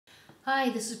Hi,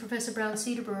 this is Professor Brown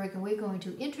Cedarburg, and we're going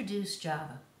to introduce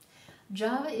Java.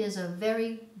 Java is a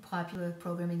very popular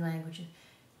programming language.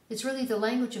 It's really the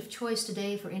language of choice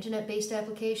today for internet-based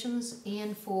applications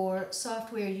and for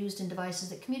software used in devices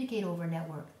that communicate over a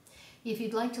network. If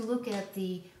you'd like to look at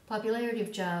the popularity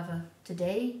of Java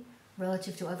today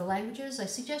relative to other languages, I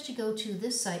suggest you go to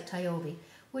this site, Tyobe,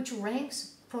 which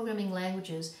ranks programming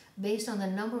languages based on the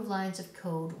number of lines of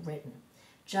code written.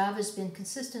 Java has been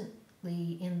consistently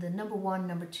in the number 1,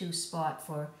 number 2 spot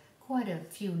for quite a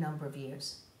few number of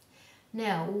years.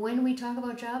 Now, when we talk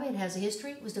about Java, it has a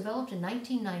history. It was developed in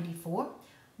 1994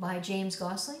 by James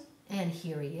Gosling, and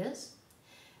here he is.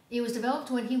 It was developed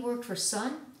when he worked for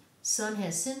Sun. Sun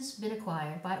has since been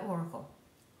acquired by Oracle.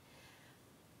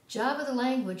 Java, the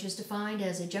language, is defined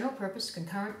as a general-purpose,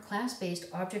 concurrent, class-based,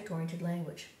 object-oriented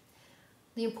language.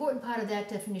 The important part of that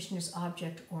definition is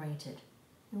object-oriented,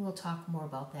 and we'll talk more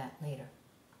about that later.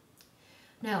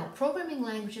 Now, programming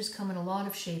languages come in a lot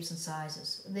of shapes and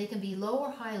sizes. They can be low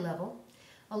or high level.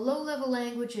 A low-level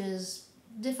language is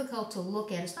difficult to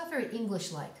look at. It's not very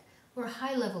English-like, where a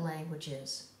high-level language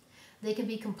is. They can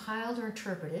be compiled or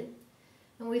interpreted.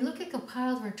 And when we look at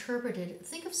compiled or interpreted,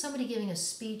 think of somebody giving a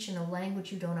speech in a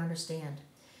language you don't understand.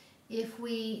 If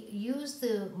we use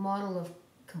the model of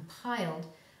compiled,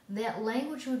 that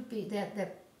language would be,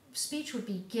 that speech would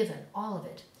be given, all of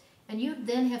it. And you'd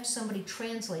then have somebody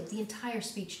translate the entire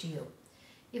speech to you.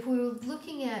 If we were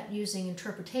looking at using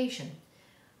interpretation,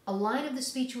 a line of the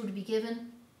speech would be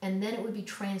given, and then it would be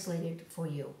translated for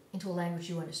you into a language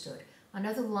you understood.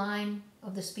 Another line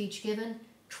of the speech given,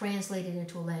 translated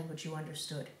into a language you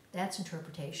understood. That's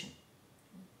interpretation.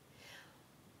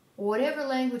 Whatever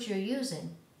language you're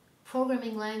using,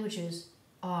 programming languages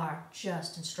are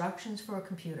just instructions for a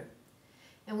computer.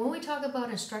 And when we talk about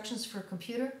instructions for a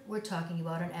computer, we're talking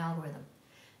about an algorithm.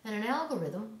 And an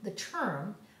algorithm, the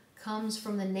term, comes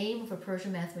from the name of a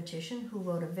Persian mathematician who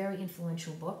wrote a very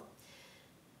influential book.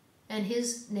 And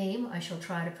his name, I shall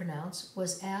try to pronounce,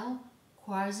 was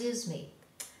Al-Khwarizmi.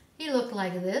 He looked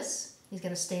like this. He's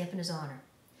got a stamp in his honor.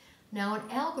 Now, an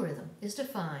algorithm is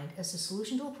defined as the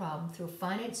solution to a problem through a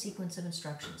finite sequence of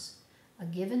instructions, a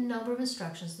given number of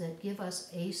instructions that give us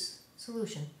a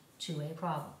solution to a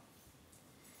problem.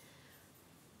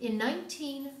 In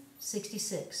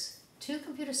 1966, two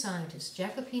computer scientists,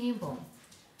 Jacopini and Bohm,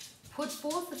 put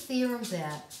forth the theorem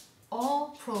that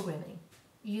all programming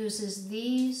uses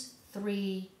these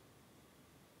three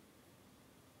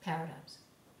paradigms.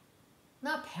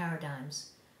 Not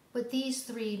paradigms, but these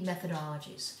three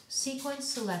methodologies: sequence,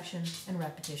 selection, and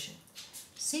repetition.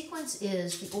 Sequence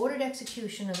is the ordered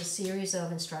execution of a series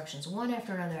of instructions, one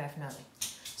after another after another.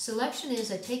 Selection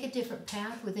is I take a different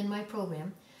path within my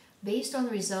program based on the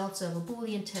results of a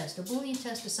Boolean test. A Boolean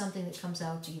test is something that comes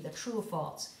out to either true or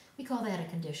false. We call that a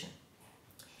condition.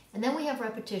 And then we have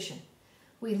repetition.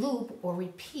 We loop or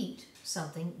repeat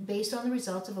something based on the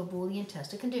results of a Boolean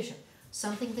test, a condition,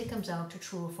 something that comes out to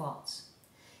true or false.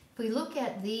 If we look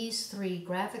at these three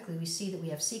graphically, we see that we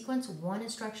have sequence, one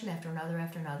instruction after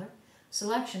another,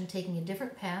 selection, taking a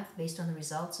different path based on the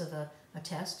results of a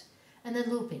test, and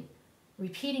then looping,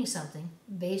 repeating something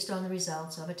based on the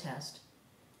results of a test,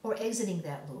 or exiting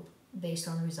that loop based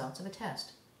on the results of a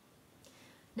test.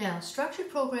 Now,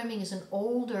 structured programming is an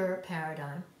older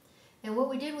paradigm, and what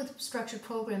we did with structured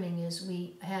programming is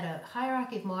we had a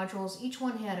hierarchy of modules. Each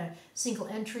one had a single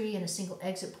entry and a single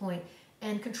exit point,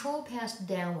 and control passed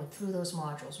downward through those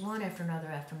modules, one after another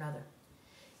after another.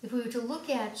 If we were to look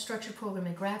at structured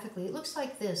programming graphically, it looks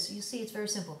like this. You see it's very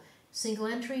simple. Single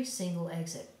entry, single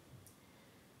exit.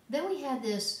 Then we had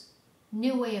this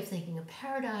new way of thinking, a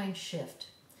paradigm shift.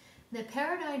 That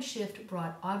paradigm shift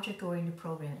brought object-oriented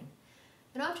programming.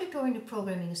 And object-oriented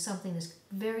programming is something that's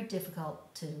very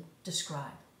difficult to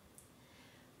describe.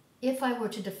 If I were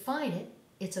to define it,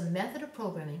 it's a method of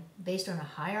programming based on a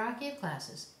hierarchy of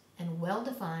classes and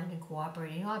well-defined and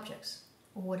cooperating objects.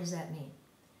 Well, what does that mean?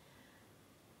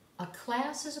 A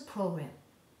class is a program.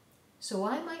 So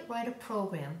I might write a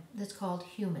program that's called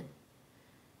human.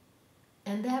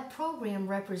 And that program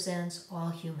represents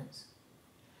all humans.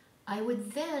 I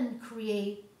would then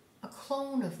create a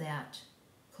clone of that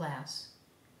class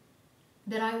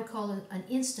that I would call an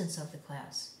instance of the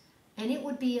class, and it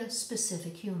would be a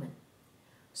specific human.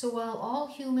 So while all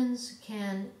humans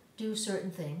can do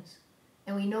certain things,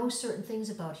 and we know certain things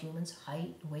about humans,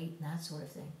 height, weight, and that sort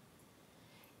of thing,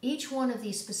 each one of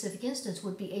these specific instances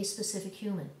would be a specific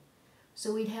human.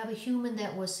 So we'd have a human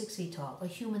that was 6 feet tall, a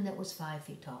human that was 5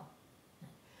 feet tall.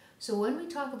 So when we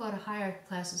talk about a hierarchy of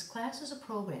classes, classes are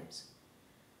programs.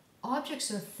 Objects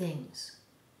are things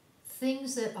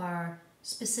that are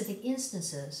specific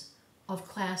instances of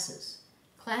classes.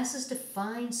 Classes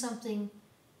define something,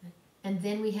 and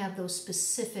then we have those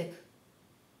specific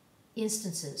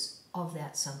instances of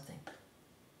that something.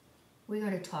 We're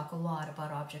going to talk a lot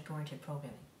about object-oriented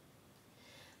programming.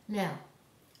 Now,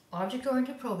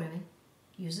 object-oriented programming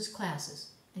uses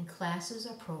classes, and classes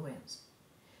are programs.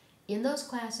 In those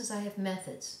classes I have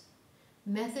methods.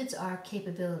 Methods are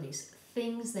capabilities,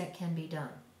 things that can be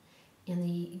done. In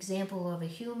the example of a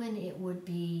human, it would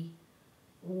be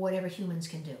whatever humans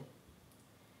can do.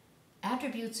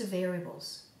 Attributes are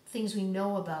variables, things we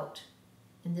know about,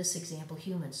 in this example,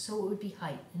 humans. So it would be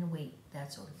height and weight,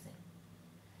 that sort of thing.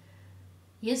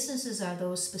 Instances are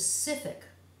those specific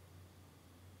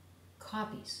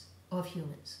copies of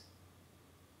humans,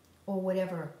 or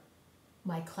whatever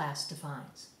my class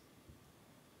defines.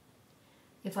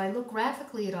 If I look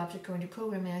graphically at object-oriented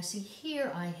programming, I see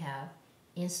here I have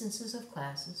instances of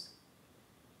classes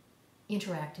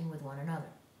interacting with one another.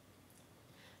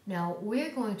 Now,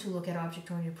 we're going to look at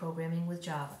object-oriented programming with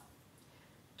Java.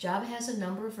 Java has a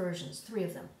number of versions, 3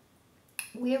 of them.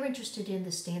 We are interested in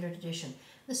the Standard Edition.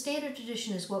 The Standard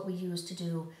Edition is what we use to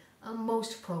do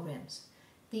most programs.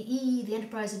 The EE, the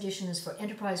Enterprise Edition, is for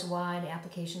enterprise-wide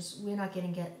applications. We're not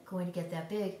going to get that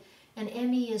big. And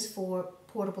ME is for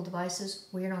portable devices.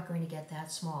 We're not going to get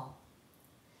that small.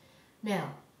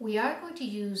 Now, we are going to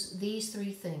use these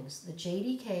 3 things, the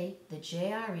JDK, the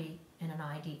JRE, and an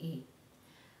IDE.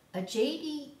 A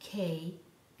JDK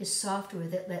is software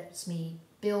that lets me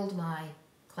build my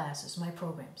classes, my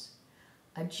programs.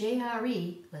 A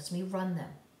JRE lets me run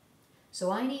them.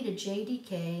 So I need a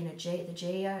JDK and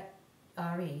the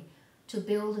JRE to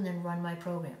build and then run my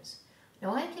programs.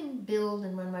 Now I can build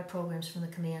and run my programs from the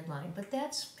command line, but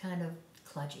that's kind of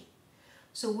kludgy.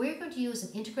 So we're going to use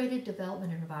an integrated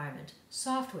development environment,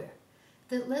 software,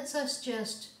 that lets us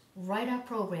just write our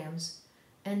programs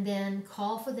and then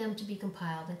call for them to be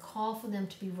compiled and call for them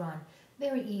to be run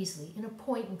very easily in a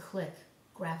point-and-click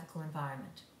graphical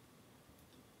environment.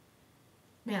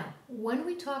 Now, when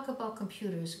we talk about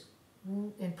computers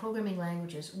and programming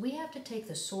languages, we have to take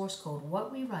the source code,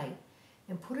 what we write,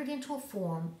 and put it into a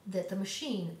form that the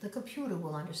machine, the computer,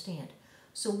 will understand.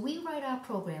 So we write our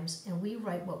programs and we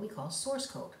write what we call source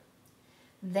code.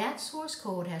 That source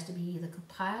code has to be either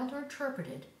compiled or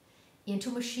interpreted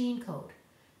into machine code.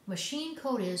 Machine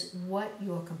code is what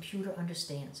your computer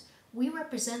understands. We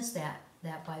represent that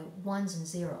by 1s and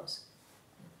 0s.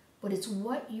 But it's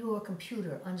what your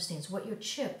computer understands, what your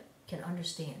chip can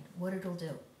understand, what it'll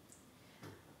do.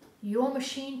 Your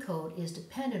machine code is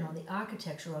dependent on the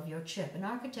architecture of your chip. And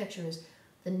architecture is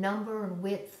the number and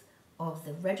width of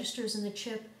the registers in the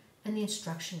chip and the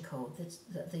instruction code, that's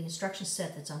the instruction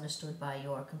set that's understood by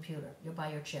your computer,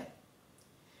 by your chip.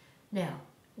 Now,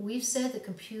 we've said that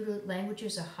computer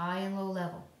languages are high and low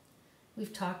level.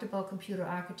 We've talked about computer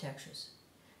architectures.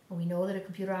 And we know that a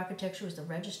computer architecture is the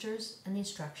registers and the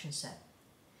instruction set.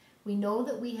 We know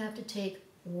that we have to take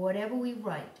whatever we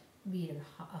write, be it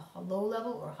a low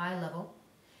level or high level,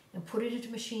 and put it into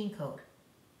machine code.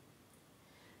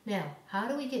 Now, how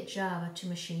do we get Java to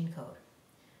machine code?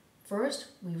 First,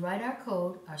 we write our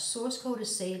code. Our source code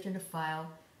is saved in a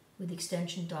file with the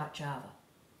extension .java.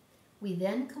 We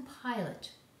then compile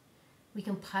it. We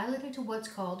compile it into what's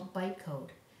called bytecode.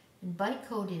 And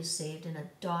bytecode is saved in a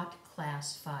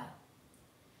 .class file.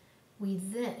 We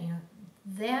then,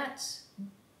 that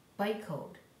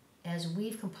bytecode, as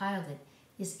we've compiled it,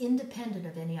 is independent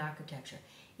of any architecture.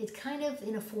 It's kind of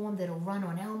in a form that'll run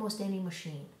on almost any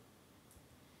machine.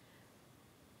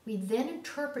 We then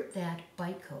interpret that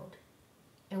bytecode,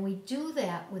 and we do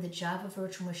that with a Java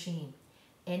virtual machine.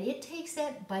 And it takes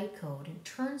that bytecode and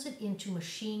turns it into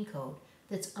machine code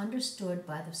that's understood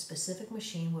by the specific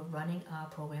machine we're running our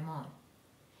program on.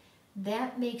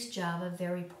 That makes Java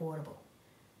very portable.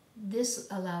 This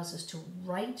allows us to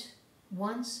write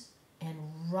once and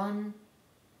run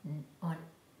on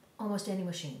almost any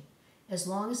machine. As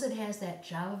long as it has that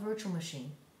Java virtual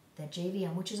machine, that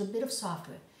JVM, which is a bit of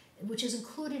software, which is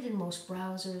included in most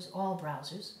browsers, all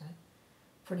browsers, right?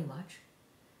 Pretty much.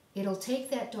 It'll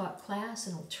take that .class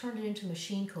and it'll turn it into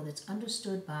machine code that's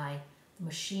understood by the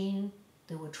machine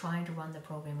that we're trying to run the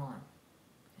program on.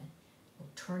 Okay? We'll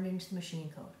turn it into the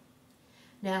machine code.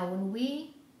 Now, when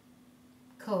we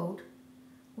code,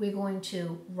 we're going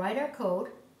to write our code,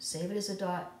 save it as a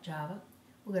 .java.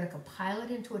 We're going to compile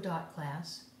it into a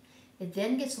 .class. It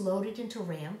then gets loaded into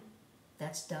RAM.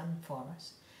 That's done for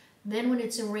us. Then when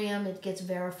it's in RAM, it gets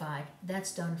verified.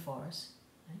 That's done for us.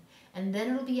 Right? And then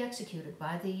it'll be executed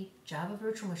by the Java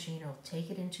virtual machine. It'll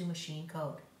take it into machine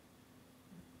code.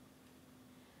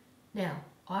 Now,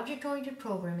 object-oriented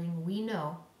programming, we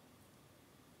know,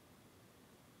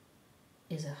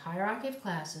 is a hierarchy of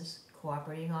classes,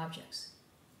 cooperating objects.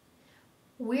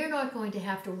 We're not going to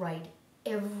have to write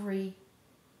every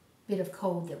bit of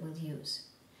code that we'll use.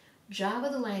 Java,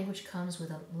 the language, comes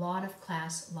with a lot of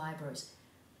class libraries.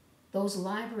 Those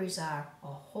libraries are a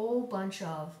whole bunch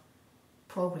of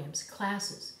programs,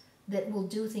 classes, that will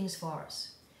do things for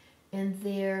us. And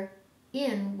they're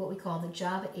in what we call the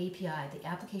Java API, the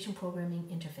Application Programming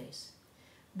Interface.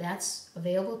 That's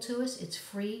available to us. It's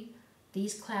free.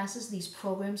 These classes, these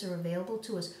programs are available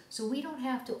to us, so we don't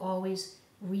have to always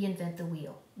reinvent the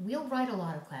wheel. We'll write a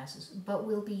lot of classes, but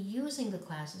we'll be using the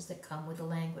classes that come with the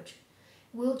language.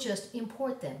 We'll just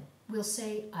import them. We'll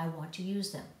say, I want to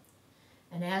use them.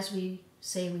 And as we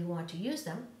say we want to use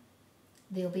them,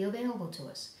 they'll be available to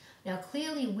us. Now,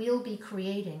 clearly, we'll be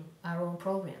creating our own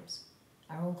programs,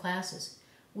 our own classes.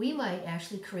 We might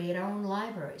actually create our own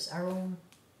libraries, our own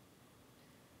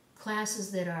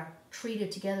classes that are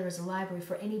treated together as a library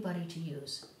for anybody to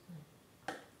use.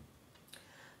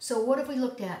 So what have we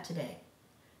looked at today?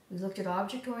 We looked at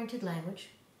object-oriented language,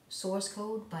 source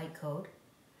code, bytecode,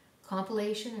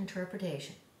 compilation,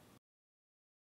 interpretation.